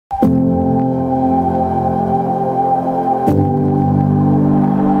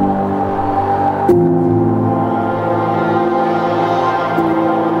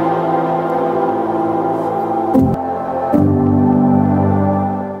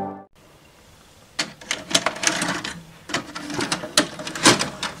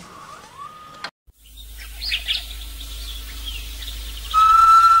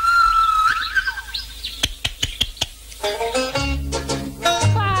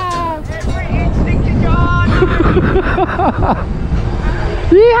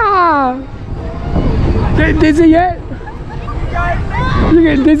Yeah! Getting dizzy yet? You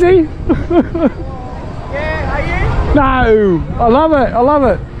getting dizzy? Yeah, are you? No! I love it, I love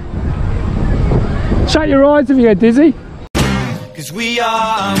it. Shut your eyes if you get dizzy. 'Cause we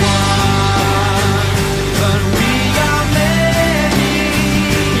are one, but we are many,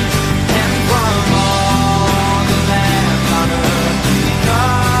 and from all the lands on earth we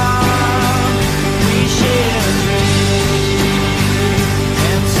come, we share a dream,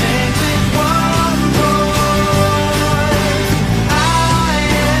 and sing with one voice. I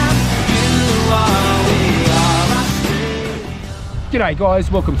am, you are, we are. G'day guys,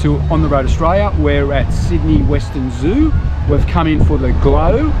 welcome to On the Road Australia. We're at Sydney Western Zoo. We've come in for the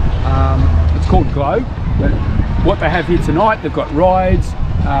Glow. It's called Glow. But what they have here tonight, they've got rides.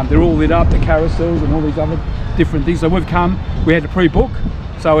 They're all lit up, the carousels and all these other different things. So we've come, we had to pre-book.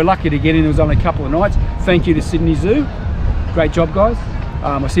 So we're lucky to get in. It was only a couple of nights. Thank you to Sydney Zoo. Great job, guys.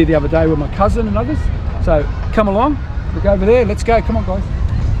 I see you the other day with my cousin and others. So come along, look over there. Let's go. Come on, guys.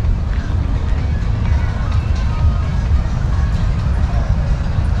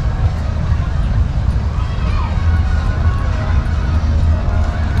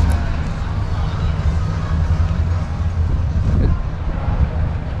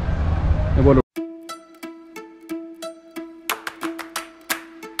 And what